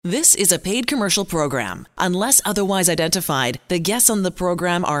This is a paid commercial program. Unless otherwise identified, the guests on the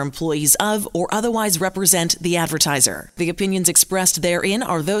program are employees of or otherwise represent the advertiser. The opinions expressed therein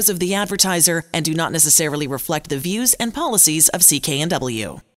are those of the advertiser and do not necessarily reflect the views and policies of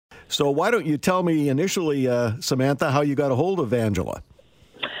CK&W. So why don't you tell me initially, Samantha, how you got a hold of Angela?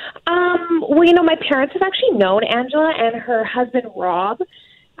 Well, my parents have actually known Angela and her husband, Rob,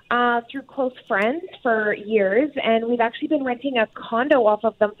 through close friends for years, and we've actually been renting a condo off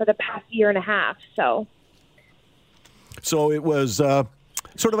of them for the past year and a half. So it was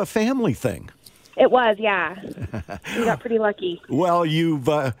sort of a family thing. It was, yeah. We got pretty lucky. Well, you've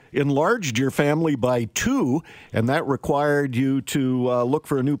enlarged your family by 2, and that required you to look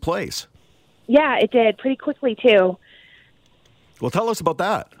for a new place. Yeah, it did, pretty quickly, too. Well, tell us about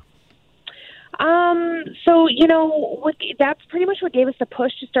that. That's pretty much what gave us the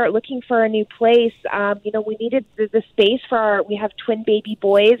push to start looking for a new place. We needed the space we have twin baby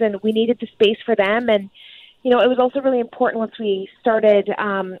boys, and we needed the space for them. And, it was also really important once we started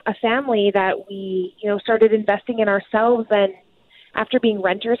a family that we, started investing in ourselves. And after being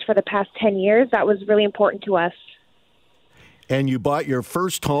renters for the past 10 years, that was really important to us. And you bought your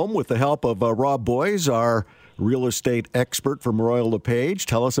first home with the help of Rob Boys, our real estate expert from Royal LePage.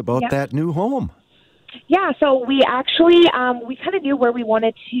 Tell us about that new home. Yeah, so we actually, we kind of knew where we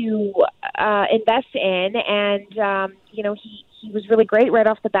wanted to invest in, and, he was really great right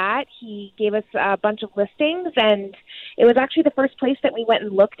off the bat. He gave us a bunch of listings, and it was actually the first place that we went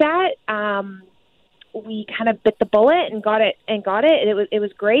and looked at. We kind of bit the bullet and got it. It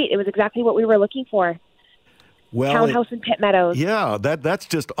was great. It was exactly what we were looking for. Well, townhouse in Pitt Meadows. Yeah, that's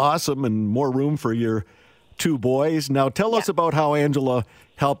just awesome, and more room for your 2 boys. Now, tell us about how Angela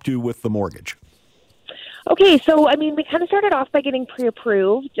helped you with the mortgage. Okay, so, we kind of started off by getting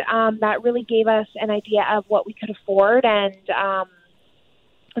pre-approved. That really gave us an idea of what we could afford, and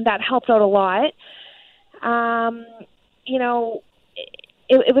that helped out a lot.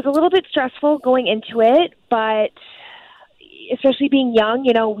 It was a little bit stressful going into it, but especially being young,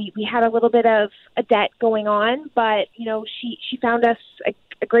 we had a little bit of a debt going on, but, she found us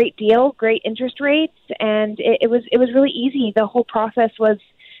a great deal, great interest rates, and it was really easy. The whole process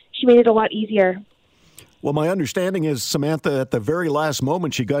she made it a lot easier. Well, my understanding is, Samantha, at the very last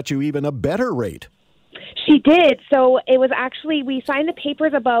moment, she got you even a better rate. She did. So it was actually, we signed the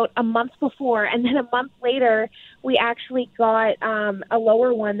papers about a month before, and then a month later, we actually got a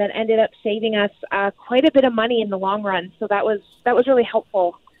lower one that ended up saving us quite a bit of money in the long run. So that was really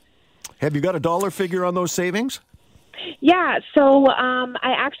helpful. Have you got a dollar figure on those savings? Yeah, so I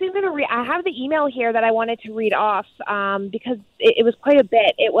actually am going to I have the email here that I wanted to read off because it was quite a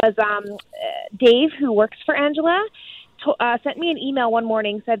bit. It was Dave, who works for Angela, sent me an email one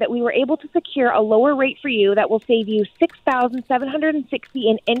morning, said that we were able to secure a lower rate for you that will save you $6,760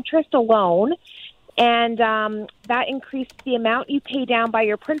 in interest alone, and that increased the amount you pay down by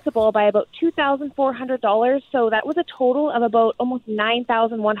your principal by about $2,400, so that was a total of about almost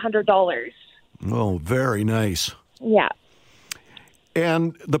 $9,100. Oh, very nice. Yeah.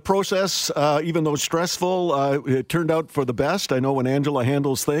 And the process, even though stressful, it turned out for the best. I know when Angela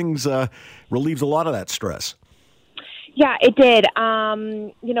handles things, relieves a lot of that stress. Yeah, it did.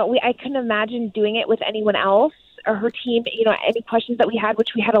 I couldn't imagine doing it with anyone else or her team. Any questions that we had,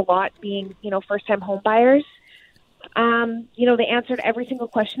 which we had a lot being, first-time home buyers. They answered every single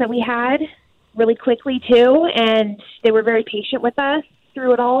question that we had really quickly, too, and they were very patient with us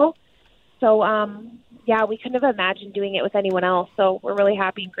through it all. So, we couldn't have imagined doing it with anyone else, so we're really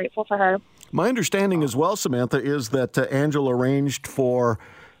happy and grateful for her. My understanding as well, Samantha, is that Angela arranged for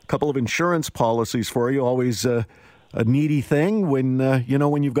a couple of insurance policies for you, always a needy thing when,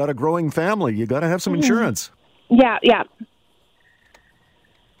 when you've got a growing family. You got to have some insurance. Yeah.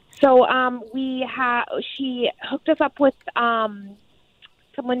 So she hooked us up with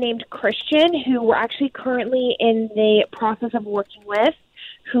someone named Christian, who we're actually currently in the process of working with,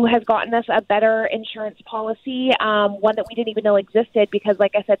 who has gotten us a better insurance policy, one that we didn't even know existed because,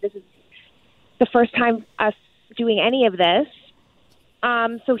 like I said, this is the first time us doing any of this.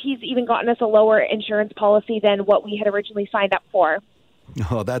 So he's even gotten us a lower insurance policy than what we had originally signed up for.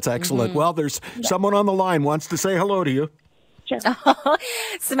 Oh, that's excellent. Mm-hmm. Well, there's someone on the line wants to say hello to you. Sure.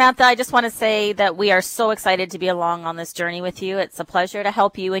 Samantha, I just want to say that we are so excited to be along on this journey with you. It's a pleasure to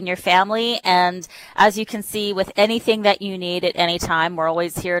help you and your family. And as you can see, with anything that you need at any time, we're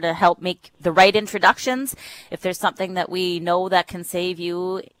always here to help make the right introductions. If there's something that we know that can save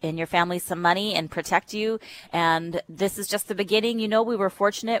you and your family some money and protect you. And this is just the beginning. We were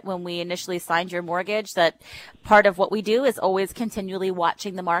fortunate when we initially signed your mortgage that part of what we do is always continually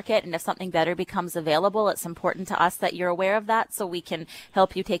watching the market. And if something better becomes available, it's important to us that you're aware of that. that so we can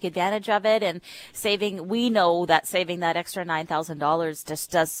help you take advantage of it. And we know that saving that extra $9,000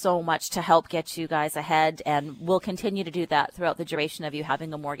 just does so much to help get you guys ahead. And we'll continue to do that throughout the duration of you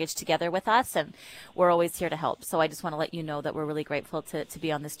having a mortgage together with us. And we're always here to help. So I just want to let you know that we're really grateful to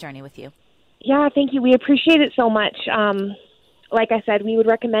be on this journey with you. Yeah, thank you. We appreciate it so much. Like I said, we would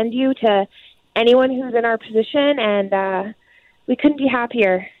recommend you to anyone who's in our position, and we couldn't be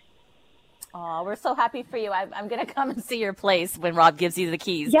happier. Oh, we're so happy for you. I'm going to come and see your place when Rob gives you the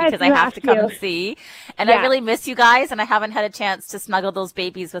keys, yes, because I have to come and see. And yeah. I really miss you guys, and I haven't had a chance to snuggle those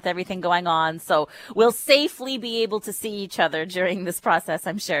babies with everything going on. So we'll safely be able to see each other during this process,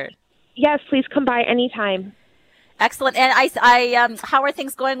 I'm sure. Yes, please come by anytime. Excellent. And how are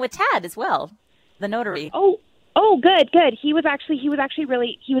things going with Tad as well, the notary? Oh, good. He was excellent. He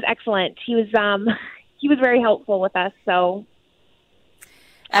was very helpful with us. So.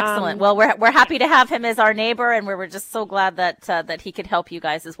 Excellent. Well, we're happy to have him as our neighbor, and we're just so glad that he could help you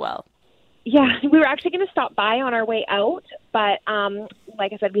guys as well. Yeah, we were actually going to stop by on our way out, but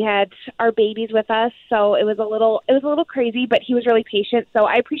like I said, we had our babies with us, so it was a little crazy. But he was really patient. So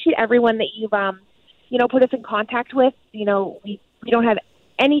I appreciate everyone that you've put us in contact with. We don't have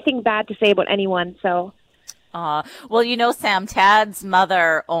anything bad to say about anyone. So. Well, Sam, Tad's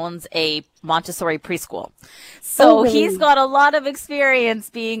mother owns a Montessori preschool. So really? He's got a lot of experience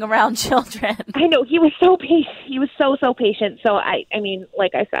being around children. I know. He was so patient. He was so patient. So I mean,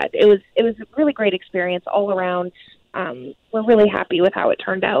 like I said, it was a really great experience all around. We're really happy with how it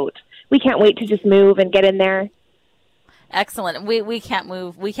turned out. We can't wait to just move and get in there. Excellent. We can't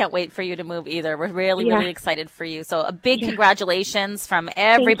move. We can't wait for you to move either. We're really excited for you. So a big congratulations from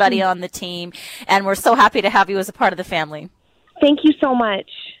everybody on the team. And we're so happy to have you as a part of the family. Thank you so much.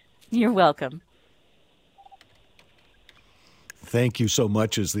 You're welcome. Thank you so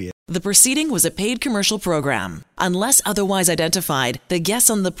much. The proceeding was a paid commercial program. Unless otherwise identified, the guests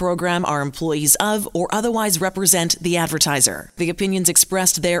on the program are employees of or otherwise represent the advertiser. The opinions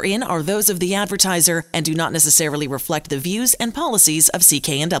expressed therein are those of the advertiser and do not necessarily reflect the views and policies of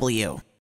CK&W.